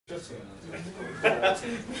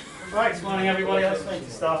Right, morning everybody. Let's make a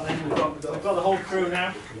start then. We've got the whole crew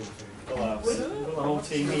now. We've got the whole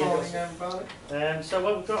team here.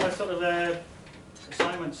 So we've got a sort of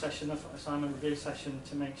assignment session, assignment review session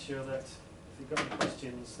to make sure that if you've got any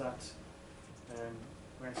questions that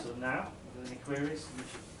we answer them now. If there's any queries, we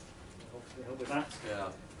should hopefully help with that. Yeah.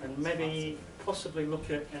 And maybe possibly look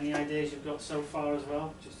at any ideas you've got so far as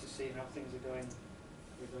well, just to see how things are going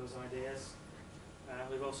with those ideas.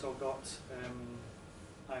 We've also got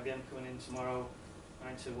IBM coming in tomorrow,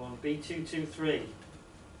 9 to 1, B223.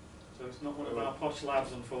 So it's not one of our posh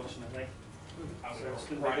labs, unfortunately. So it's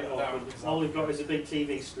going to be a bit awkward. All we've got is a big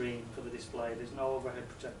TV screen for the display. There's no overhead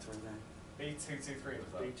projector in there. B223 was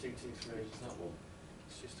that? B223. It's that one.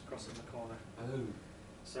 It's just across in the corner. Oh.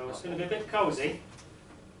 So it's going to be a bit cosy,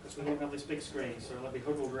 because we won't have this big screen, so it'll be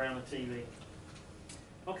huddled around the TV.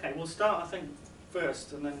 Okay, we'll start, I think,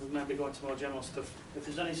 first, and then we'll maybe go into more general stuff. If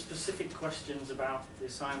there's any specific questions about the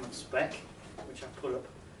assignment spec, which I've put up,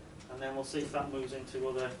 and then we'll see if that moves into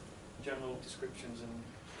other general descriptions and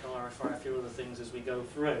clarify a few other things as we go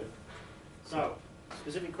through. So,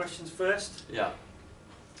 specific questions first? Yeah.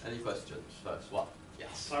 Any questions first? What?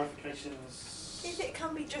 Yes. Clarifications? If it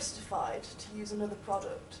can be justified to use another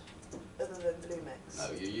product other than Bluemix.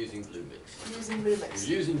 No, you're using Bluemix. Using Bluemix.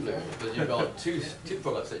 You're using Bluemix because you've got two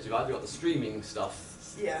products that you've either got the streaming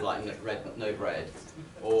stuff, Yeah. like Node Red,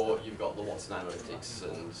 or you've got the Watson Analytics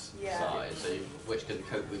and side, so which can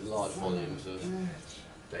cope with large volumes of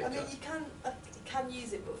data. I mean, you can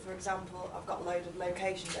use it, but for example, I've got a load of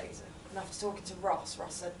location data, and after talking to Ross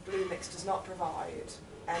said Bluemix does not provide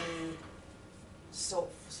any sort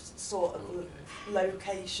of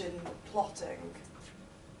location plotting.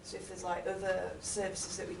 So if there's like other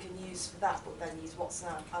services that we can use for that, but then use Watson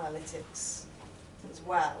Analytics as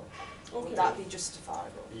well, would that be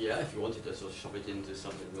justifiable? Yeah, if you wanted to sort of shove it into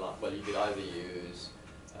something like, well, you could either use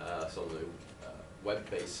some of the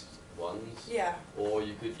web-based ones, or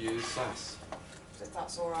you could use SAS. So if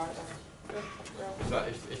that's all right then. So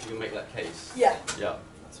if you can make that case. Yeah. Yeah.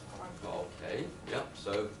 That's fine. Okay. Yeah.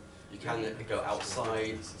 So you can go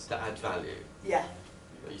outside to add value. Yeah.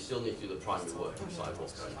 But you still need to do the primary work inside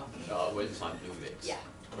what's going on. Inside Bluemix. Yeah.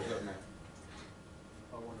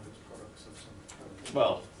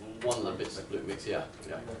 Well, one of the bits of Bluemix, yeah.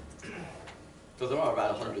 So there are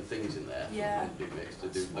about 100 things in there in Bluemix to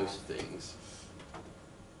do most things.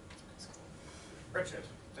 Richard,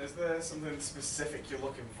 is there something specific you're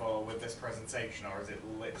looking for with this presentation, or is it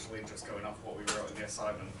literally just going off what we wrote in the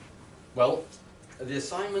assignment? Well, the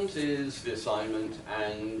assignment is the assignment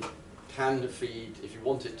and can feed, if you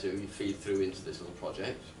want it to, you feed through into this little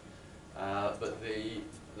project. But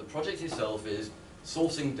the project itself is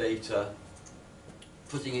sourcing data,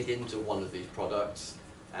 putting it into one of these products,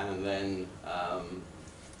 and then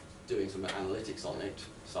doing some analytics on it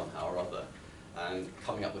somehow or other, and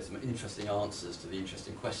coming up with some interesting answers to the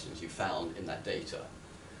interesting questions you found in that data.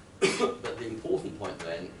 But the important point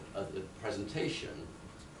then of the presentation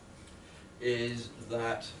is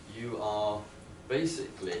that you are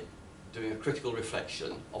basically doing a critical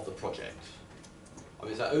reflection of the project. I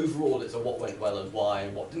mean, so overall it's a what went well and why,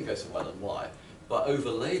 and what didn't go so well and why, but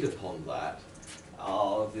overlaid upon that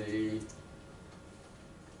are the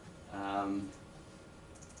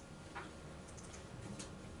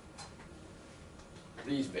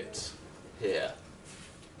these bits here.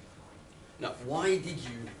 Now, why did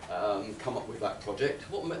you come up with that project?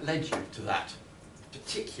 What led you to that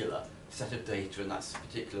particular set of data and that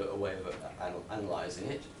particular way of analysing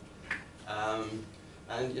it?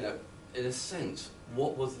 And, you know, in a sense,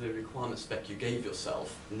 what was the requirement spec you gave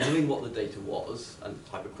yourself, knowing what the data was and the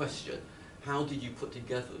type of question? How did you put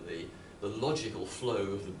together the logical flow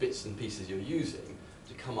of the bits and pieces you're using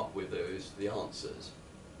to come up with the answers?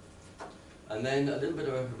 And then a little bit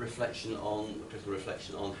of a reflection on, critical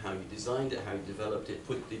reflection on how you designed it, how you developed it,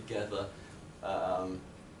 put it together,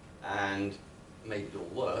 and made it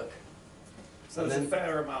all work. So there's a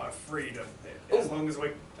fair amount of freedom, as long as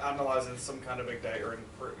we're analysing some kind of big data and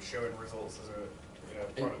showing results as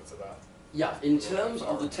a product of that. Yeah, in terms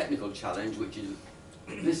of the technical challenge, which is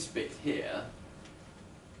this bit here,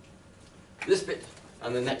 this bit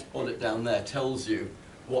and the next bullet down there tells you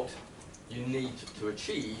what you need to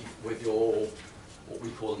achieve with your, what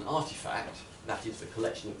we call an artifact, that is the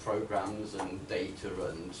collection of programs and data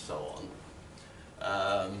and so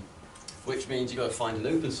on. Which means you've got to find an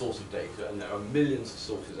open source of data, and there are millions of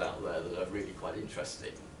sources out there that are really quite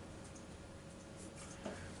interesting.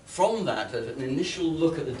 From that, an initial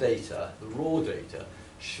look at the data, the raw data,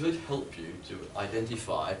 should help you to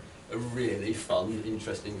identify a really fun,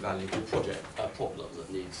 interesting, valuable problem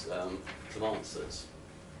that needs some answers.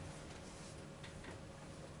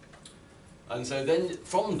 And so then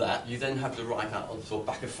from that, you then have to write out on sort of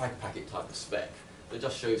back of fag packet type of spec that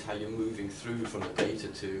just shows how you're moving through from the data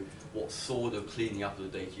to what sort of cleaning up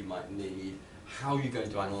of the data you might need, how you're going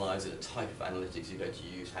to analyse it, the type of analytics you're going to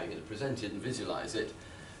use, how you're going to present it and visualise it,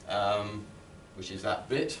 which is that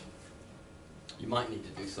bit. You might need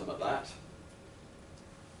to do some of that.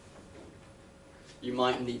 You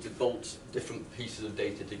might need to bolt different pieces of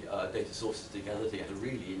data, data sources together to get a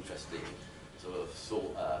really interesting sort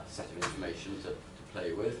of set of information to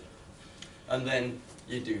play with. And then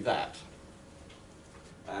you do that.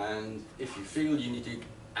 And if you feel you need to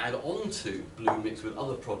add on to Bluemix with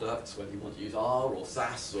other products, whether you want to use R or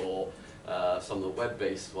SAS or some of the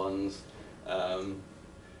web-based ones, you know,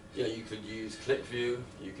 you could use ClickView,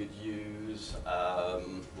 you could use,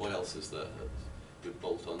 what else is there that would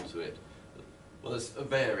bolt onto it? Well, there's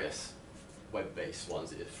various web-based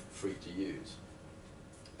ones that are free to use.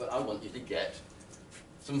 But I want you to get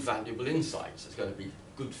some valuable insights. It's going to be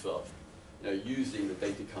good for, you know, using the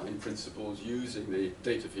data kind principles, using the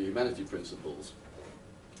data for humanity principles.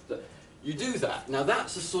 That you do that. Now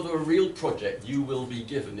that's a sort of a real project you will be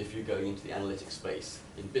given if you're going into the analytics space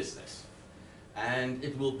in business. And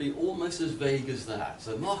it will be almost as vague as that.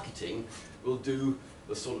 So marketing will do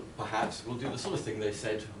the sort of, perhaps, will do the sort of thing they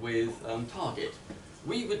said with Target.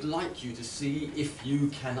 We would like you to see if you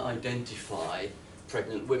can identify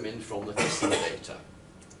pregnant women from the testing data.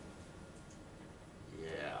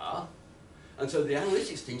 Yeah. And so the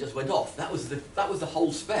analytics team just went off. That was the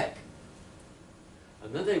whole spec.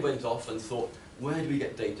 And then they went off and thought, where do we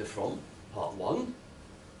get data from? Part one.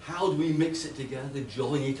 How do we mix it together,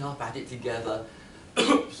 join it up, add it together?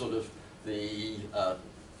 Sort of the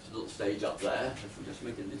little stage up there. If we just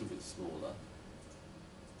make it a little bit smaller.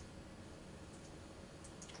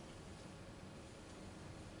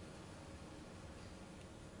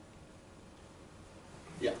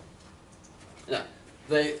 Yeah. Now,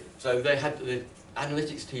 so they had the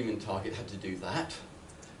analytics team in Target had to do that.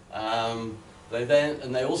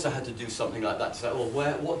 They also had to do something like that to say, well,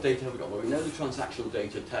 what data have we got? Well, we know the transactional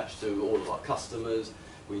data attached to all of our customers.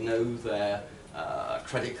 We know their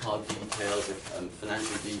credit card details and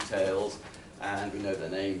financial details, and we know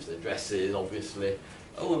their names, their addresses, obviously.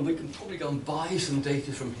 Oh, and we can probably go and buy some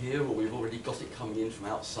data from here, or we've already got it coming in from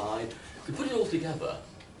outside. We can put it all together,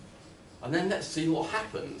 and then let's see what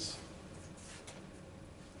happens.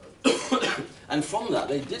 And from that,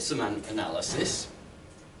 they did some analysis,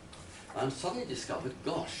 and suddenly discovered,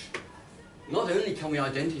 gosh, not only can we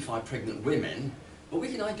identify pregnant women, but we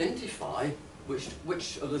can identify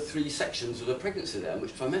which of the 3 sections of the pregnancy there, and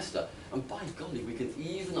which trimester. And by golly, we can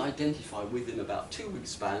even identify within about 2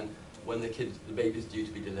 weeks span when the baby's due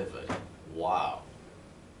to be delivered. Wow.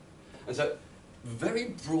 And so,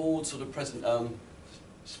 very broad sort of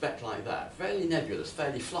spec like that, fairly nebulous,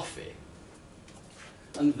 fairly fluffy.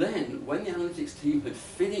 And then, when the analytics team had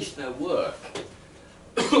finished their work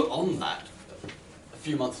on that a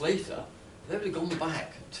few months later, they would have gone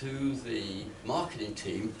back to the marketing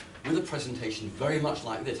team with a presentation very much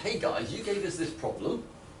like this. Hey guys, you gave us this problem.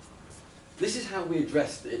 This is how we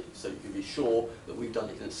addressed it, so you can be sure that we've done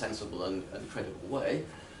it in a sensible and credible way.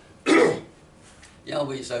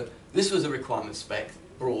 So this was a requirement spec,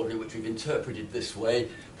 broadly, which we've interpreted this way.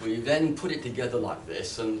 We then put it together like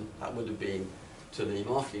this, and that would have been, to the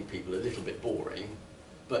marketing people, a little bit boring.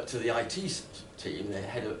 But to the IT team, the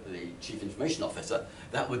head of the chief information officer,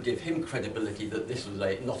 that would give him credibility that this was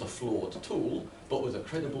not a flawed tool, but was a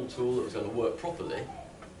credible tool that was going to work properly.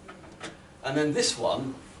 And then this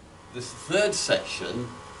one, this third section,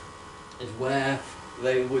 is where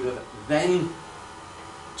they would have then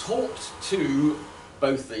talked to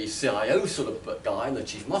both the CIO sort of guy and the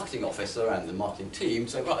chief marketing officer and the marketing team,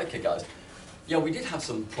 saying, right, okay guys, yeah, we did have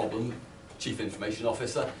some problem, Chief Information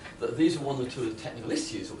Officer, that these are 1 or 2 of the technical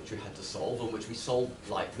issues which we had to solve, and which we solved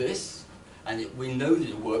like this, and we know that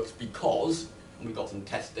it works because, and we got some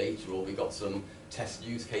test data, or we got some test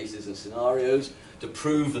use cases and scenarios to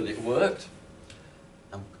prove that it worked.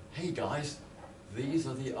 And hey guys, these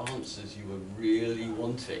are the answers you were really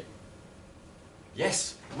wanting.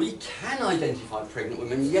 Yes, we can identify pregnant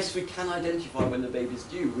women. Yes, we can identify when the baby's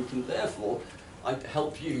due. We can therefore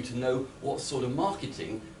help you to know what sort of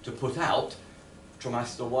marketing to put out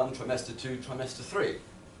trimester 1, trimester 2, trimester 3.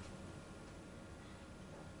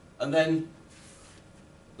 And then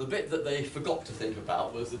the bit that they forgot to think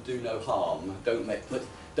about was the do no harm.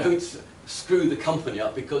 Don't screw the company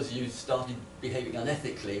up because you started behaving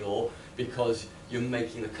unethically, or because you're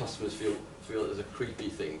making the customers feel there's a creepy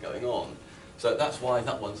thing going on. So that's why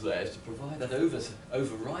that one's there, is to provide that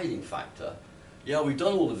overriding factor. Yeah, we've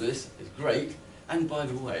done all of this, it's great, and by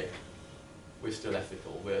the way, we're still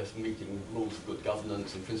ethical. We're meeting rules of good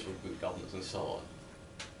governance and principles of good governance and so on.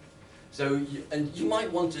 So, you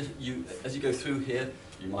might want to, as you go through here,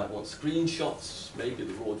 you might want screenshots, maybe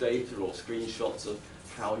the raw data, or screenshots of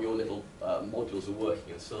how your little modules are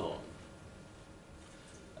working and so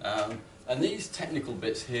on. And these technical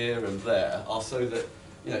bits here and there are so that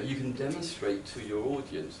you can demonstrate to your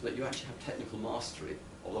audience that you actually have technical mastery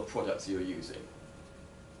of the products you're using.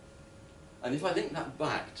 And if I link that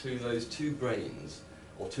back to those two brains,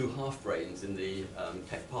 or two half brains in the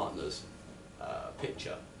Tech Partners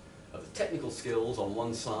picture, of the technical skills on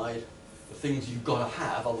one side, the things you've got to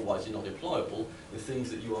have, otherwise you're not employable, the things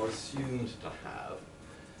that you are assumed to have,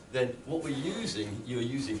 then what you're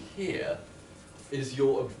using here is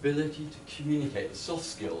your ability to communicate, the soft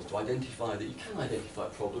skills to identify that you can identify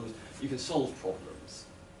problems, you can solve problems.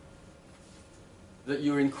 That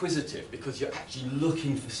you're inquisitive because you're actually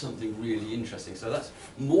looking for something really interesting. So that's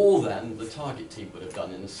more than the target team would have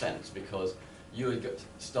done in a sense, because you're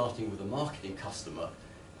starting with a marketing customer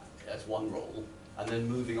as one role, and then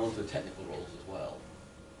moving on to the technical roles as well.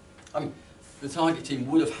 I mean, the target team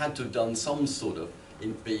would have had to have done some sort of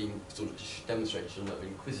demonstration of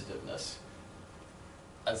inquisitiveness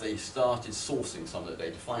as they started sourcing some of the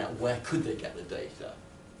data, find out where could they get the data.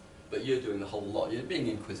 But you're doing the whole lot. You're being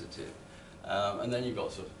inquisitive, and then you've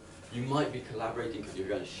got you might be collaborating because you're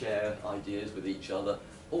going to share ideas with each other.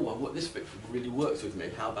 Oh, well, this bit really works with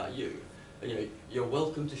me. How about you? And, you're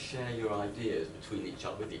welcome to share your ideas with each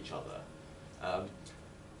other.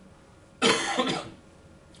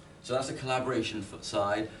 So that's a collaboration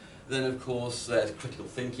side. Then, of course, there's critical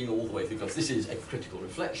thinking all the way through, because this is a critical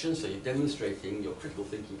reflection, so you're demonstrating your critical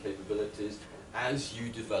thinking capabilities as you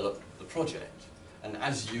develop the project and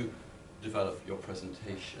as you develop your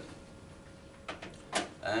presentation.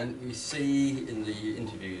 And we see in the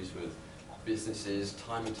interviews with businesses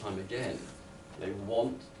time and time again, they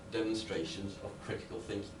want demonstrations of critical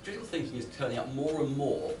thinking. Critical thinking is turning up more and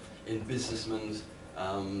more in businessmen's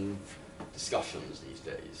discussions these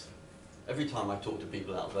days. Every time I talk to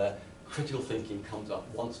people out there, critical thinking comes up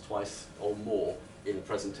once, twice or more in a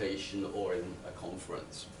presentation or in a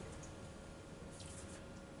conference.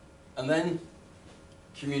 And then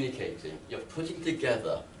communicating. You're putting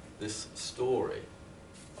together this story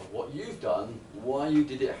of what you've done, why you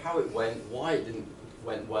did it, how it went, why it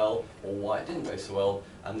went well, or why it didn't go so well,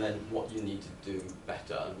 and then what you need to do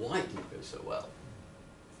better and why it didn't go so well.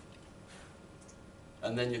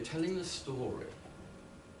 And then you're telling the story,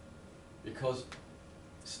 because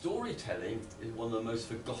storytelling is one of the most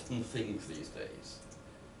forgotten things these days.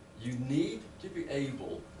 You need to be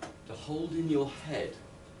able to hold in your head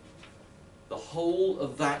the whole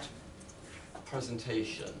of that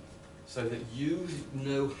presentation so that you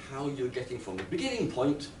know how you're getting from the beginning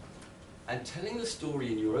point and telling the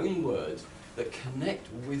story in your own words that connect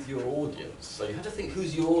with your audience. So you have to think,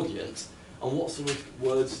 who's your audience and what sort of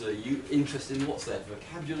words are you interested in, what's their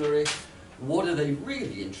vocabulary, what are they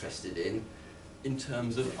really interested in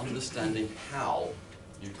terms of understanding how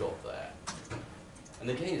you got there. And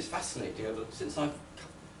again, it's fascinating, since I've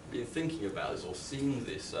been thinking about this or seen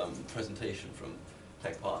this presentation from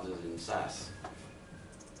Tech Partners in SAS,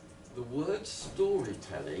 the word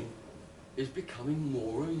storytelling is becoming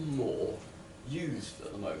more and more used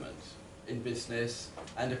at the moment in business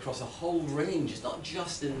and across a whole range. It's not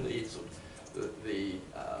just in the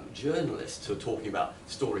journalists who are talking about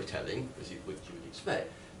storytelling, which you would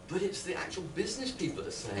expect, but it's the actual business people that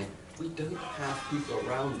are saying, we don't have people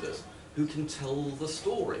around us who can tell the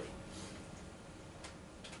story.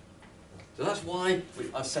 So that's why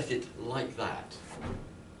I've set it like that.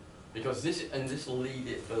 Because this will lead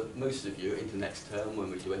it for most of you into next term when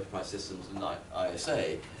we do enterprise systems and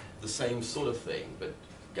ISA, the same sort of thing, but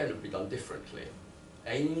again it'll be done differently.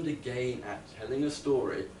 Aimed again at telling a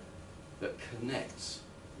story that connects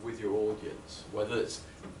with your audience, whether it's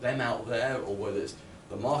them out there or whether it's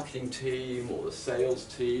the marketing team or the sales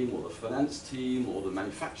team or the finance team or the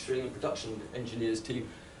manufacturing and production engineers team.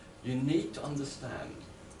 You need to understand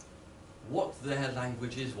what their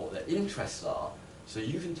language is, what their interests are, so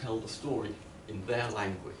you can tell the story in their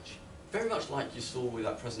language. Very much like you saw with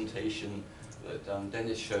that presentation that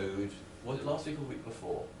Dennis showed, was it last week or the week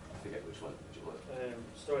before? I forget which one it was.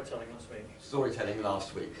 Storytelling last week. Storytelling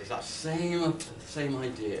last week. It's that same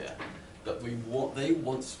idea that they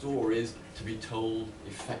want stories to be told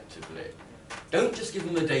effectively. Don't just give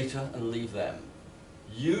them the data and leave them.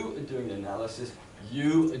 You are doing the analysis,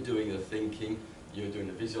 you are doing the thinking, you're doing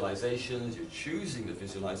the visualizations, you're choosing the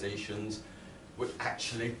visualizations which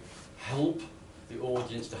actually help the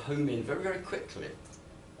audience to home in very, very quickly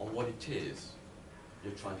on what it is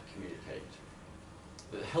you're trying to communicate.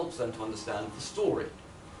 that helps them to understand the story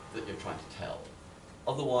that you're trying to tell.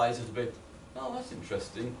 Otherwise, it'll be, oh, that's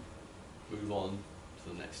interesting, move on to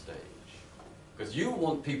the next stage. Because you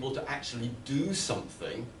want people to actually do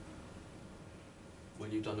something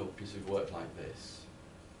when you've done a piece of work like this.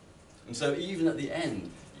 And so even at the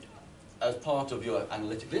end, as part of your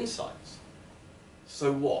analytical insights,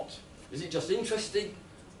 so what? Is it just interesting,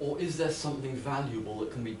 or is there something valuable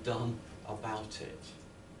that can be done about it?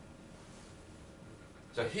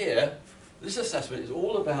 So here, this assessment is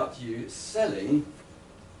all about you selling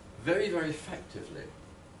very, very effectively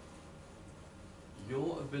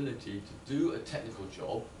your ability to do a technical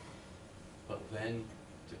job, but then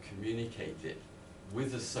to communicate it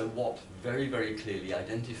with the so what very, very clearly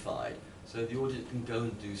identified, so the audience can go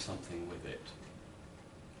and do something with it.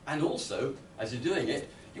 And also, as you're doing it,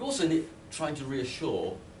 you also need trying to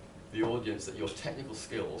reassure the audience that your technical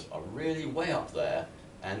skills are really way up there,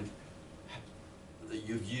 and that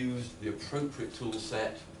you've used the appropriate tool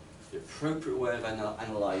set, the appropriate way of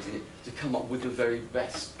analysing it to come up with the very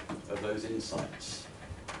best of those insights.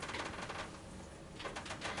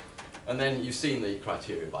 And then you've seen the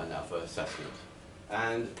criteria by now for assessment.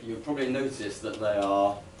 And you've probably noticed that they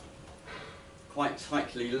are quite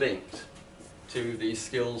tightly linked to the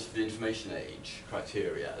skills for the information age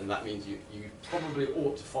criteria. And that means you probably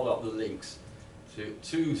ought to follow up the links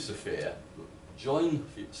to Sophia.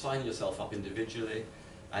 Sign yourself up individually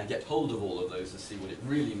and get hold of all of those to see what it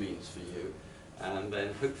really means for you. And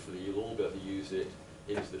then hopefully you'll all be able to use it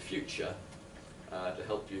into the future to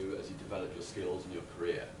help you as you develop your skills and your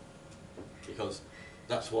career. Because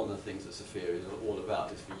that's one of the things that Sophia is all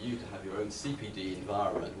about, is for you to have your own CPD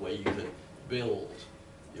environment where you can build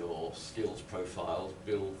your skills profiles,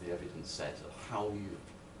 build the evidence set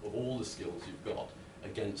of all the skills you've got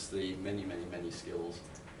against the many, many, many skills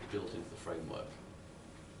built into the framework.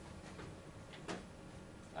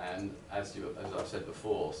 And as I've said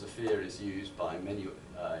before, Sophia is used by many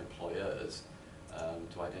employers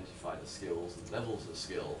to identify the skills and levels of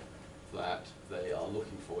skill that they are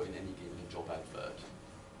looking for in any given job advert.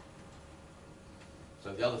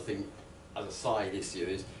 So the other thing, as a side issue,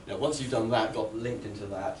 is once you've done that, got linked into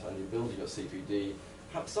that, and you're building your CPD,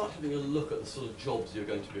 start having a look at the sort of jobs you're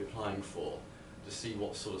going to be applying for to see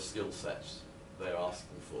what sort of skill sets they're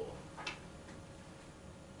asking for.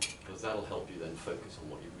 Because that'll help you then focus on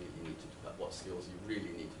what you really need to develop, what skills you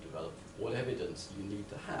really need to develop, what evidence you need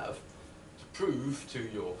to have to prove to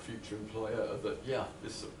your future employer that, yeah,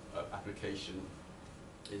 this application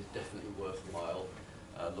is definitely worthwhile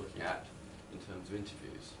looking at in terms of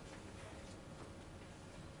interviews.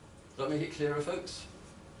 Does that make it clearer, folks?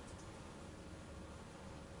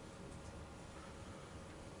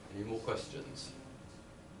 Any more questions?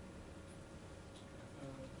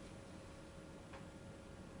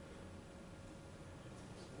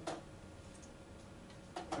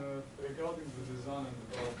 Regarding the design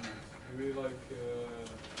and development, do we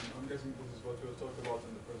I'm guessing this is what you were talking about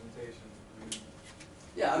in the presentation.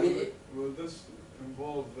 Yeah, I mean, will this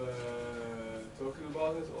involve talking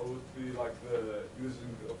about it, or would it be like the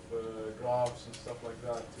using of graphs and stuff like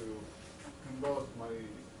that to convert my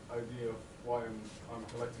idea of why I'm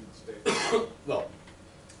collecting the data? well,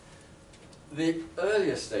 the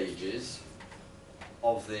earlier stages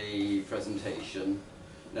of the presentation,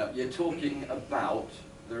 now you're talking about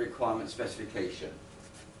the requirement specification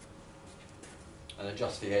and a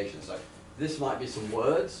justification. So this might be some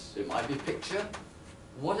words, it might be a picture,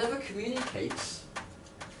 whatever communicates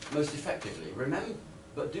most effectively. Remember,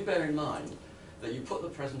 but do bear in mind that you put the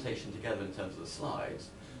presentation together in terms of the slides,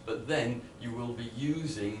 but then you will be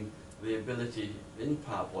using the ability in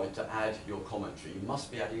PowerPoint to add your commentary. You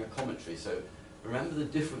must be adding a commentary. So remember the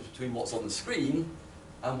difference between what's on the screen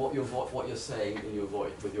and what you're saying in your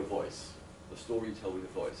voice, with your voice, the story you tell with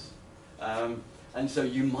your voice. And so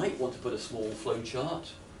you might want to put a small flow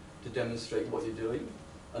chart to demonstrate what you're doing,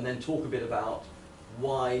 and then talk a bit about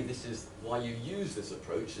why you use this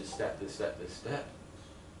approach, this step, this step, this step.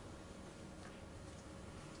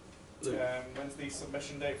 When's the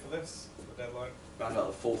submission date for this, the deadline? Around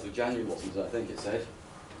about the 4th of January, wasn't it? I think it said. It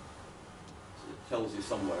tells you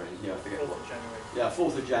somewhere in here, I forget 4th what. of January. Yeah,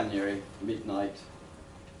 4th of January, midnight.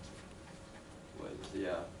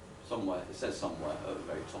 Where's somewhere, it says somewhere at the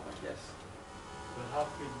very top, I guess. We'll have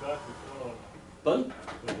feedback before. Pardon?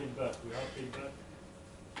 The feedback, we have feedback.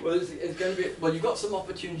 Well, it's going to be, well, you've got some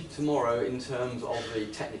opportunity tomorrow in terms of the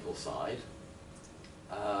technical side.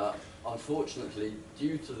 Unfortunately,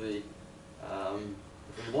 due to the,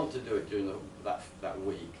 if we want to do it during that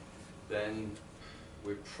week, then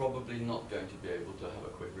we're probably not going to be able to have a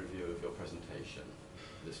quick review of your presentation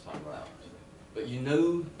this time around. But you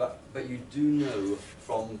know, but you do know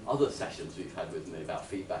from other sessions we've had with me about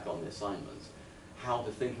feedback on the assignments, how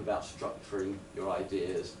to think about structuring your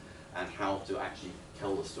ideas and how to actually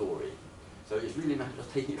tell the story. So it's really a matter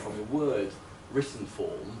of taking it from the word, written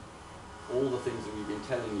form, all the things that we've been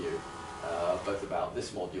telling you, both about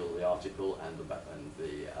this module, the article, and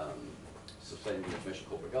the Sustainable Information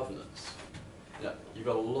Corporate Governance. You know, you've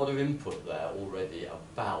got a lot of input there already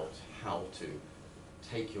about how to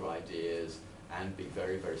take your ideas and be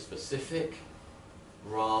very, very specific,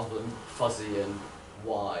 rather than fuzzy and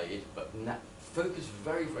wide, but focus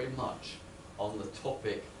very, very much on the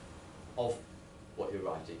topic of what you're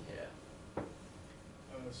writing here.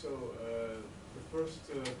 The first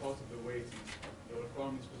part of the weighting, the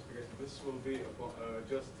requirement specification, this will be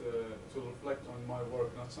just to reflect on my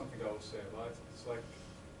work, not something I will say, right? It's like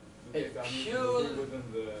the data I need to be within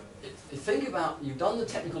the... Think about, you've done the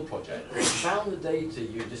technical project, you found the data,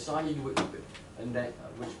 you decided which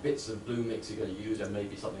bits of Bluemix you're going to use, and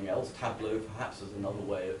maybe something else. Tableau perhaps is another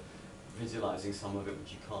way of visualizing some of it,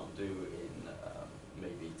 which you can't do in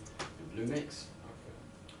maybe in Bluemix. Okay.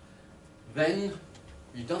 Then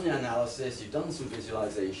you've done the analysis, you've done some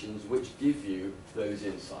visualizations which give you those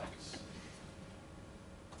insights.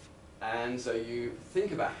 And so you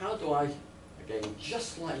think about, how do I, again,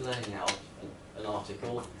 just like laying out an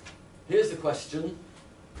article, here's the question,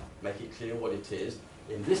 make it clear what it is.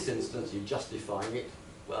 In this instance, you're justifying it.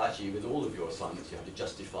 Well, actually, with all of your assignments, you have to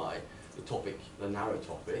justify the topic, the narrow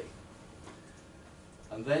topic.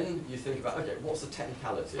 And then you think about, okay, what's the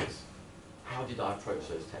technicalities? How did I approach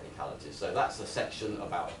those technicalities? So that's a section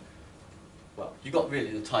about, well, you've got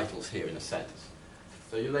really the titles here in a sense.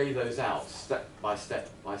 So you lay those out step by step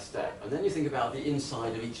by step. And then you think about the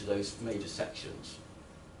inside of each of those major sections.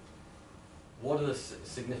 What are the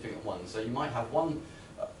significant ones? So you might have one,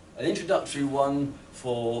 an introductory one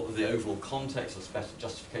for the overall context or special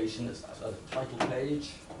justification, that's a title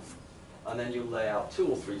page. And then you'll lay out 2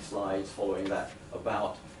 or 3 slides following that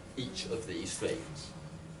about each of these things.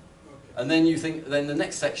 And then you think, then the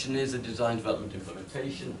next section is the design, development,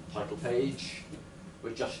 implementation, title page,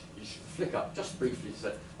 which you should flick up just briefly to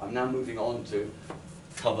say, I'm now moving on to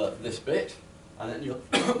cover this bit, and then you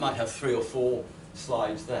might have 3 or 4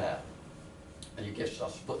 slides there, and you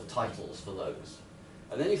just put the titles for those.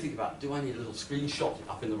 And then you think about, do I need a little screenshot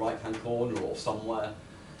up in the right-hand corner or somewhere,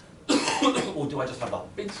 or do I just have a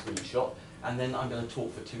big screenshot, and then I'm going to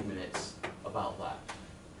talk for 2 minutes about that.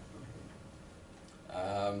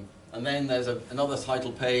 And then there's another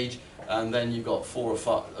title page, and then you've got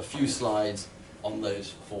a few slides on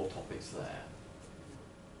those 4 topics there.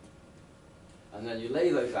 And then you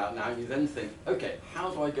lay those out now, and you then think, okay, how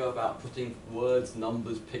do I go about putting words,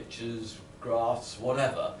 numbers, pictures, graphs,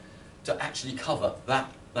 whatever, to actually cover that.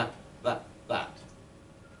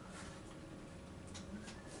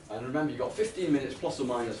 And remember, you've got 15 minutes plus or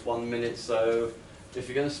minus 1 minute, so if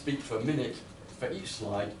you're going to speak for a minute for each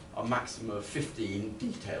slide, a maximum of 15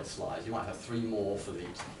 detailed slides. You might have 3 more for the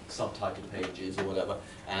subtitle pages or whatever,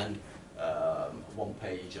 and 1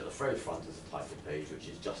 page at the very front as a title page, which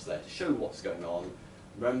is just there to show what's going on.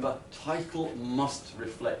 Remember, title must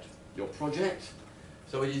reflect your project,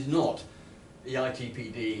 so it is not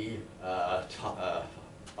EITPD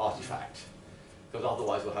artifact, because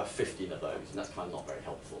otherwise we'll have 15 of those, and that's kind of not very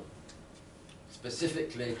helpful.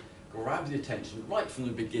 Specifically, grab the attention right from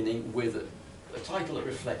the beginning with a title that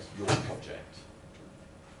reflects your project,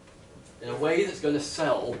 in a way that's going to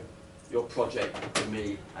sell your project to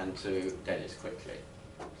me and to Dennis quickly.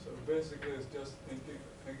 So basically it's just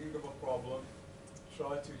thinking of a problem,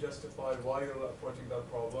 try to justify why you're approaching that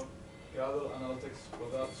problem, gather analytics for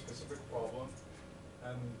that specific problem,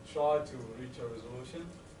 and try to reach a resolution.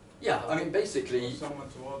 Yeah, I mean basically, someone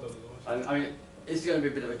toward the resolution. I mean, it's going to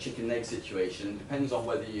be a bit of a chicken and egg situation. It depends on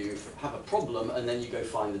whether you have a problem and then you go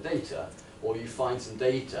find the data, or you find some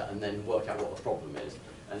data and then work out what the problem is,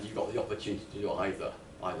 and you've got the opportunity to do either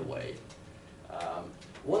way.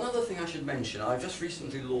 One other thing I should mention, I've just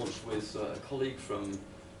recently launched with a colleague from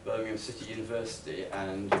Birmingham City University,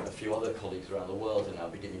 and a few other colleagues around the world are now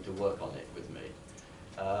beginning to work on it with me,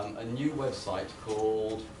 a new website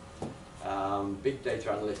called Big Data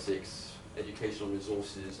Analytics, Educational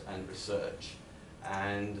Resources and Research.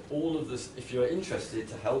 And all of this, if you're interested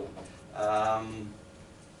to help,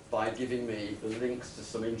 by giving me the links to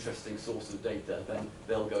some interesting sources of data, then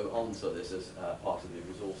they'll go on to this as part of the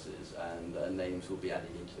resources, and names will be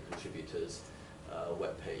added into the contributors'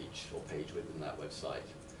 web page or page within that website.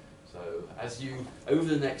 So as you, over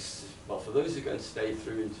the next, well, for those who are going to stay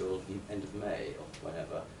through until the end of May or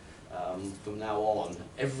whenever, from now on,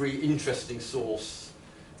 every interesting source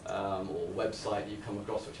or website you come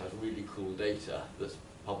across which has really cool data that's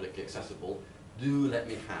publicly accessible, do let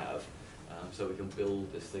me have, so we can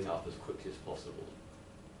build this thing up as quickly as possible.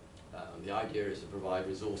 The idea is to provide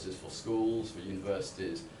resources for schools, for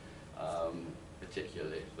universities,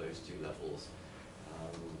 particularly those two levels,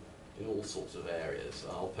 in all sorts of areas.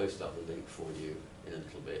 I'll post up the link for you in a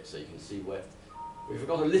little bit so you can see where we've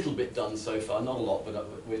got a little bit done so far, not a lot,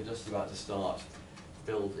 but we're just about to start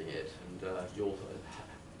building it, and your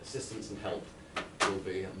assistance and help will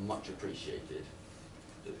be much appreciated.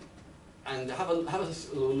 And have a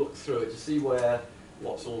look through it to see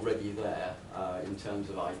what's already there in terms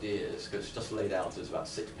of ideas, because it's just laid out as about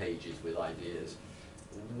 6 pages with ideas.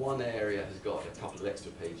 One area has got a couple of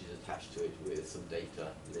extra pages attached to it with some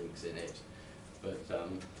data links in it, but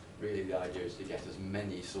really the idea is to get as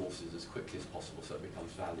many sources as quickly as possible so it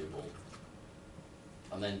becomes valuable.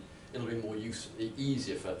 And then it'll be more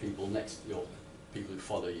easier for people people who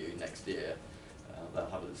follow you next year. They'll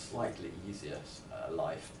have a slightly easier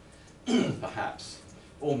life, perhaps,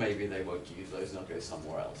 or maybe they won't use those and they'll go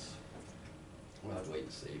somewhere else. We'll have to wait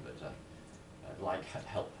and see, but I'd like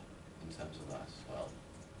help in terms of that as well.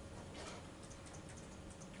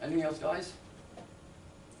 Anything else, guys?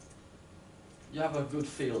 You have a good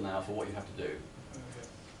feel now for what you have to do.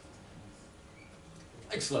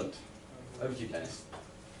 Excellent. Over to you, Dennis.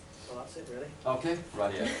 Well, that's it really. Okay,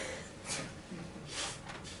 right here.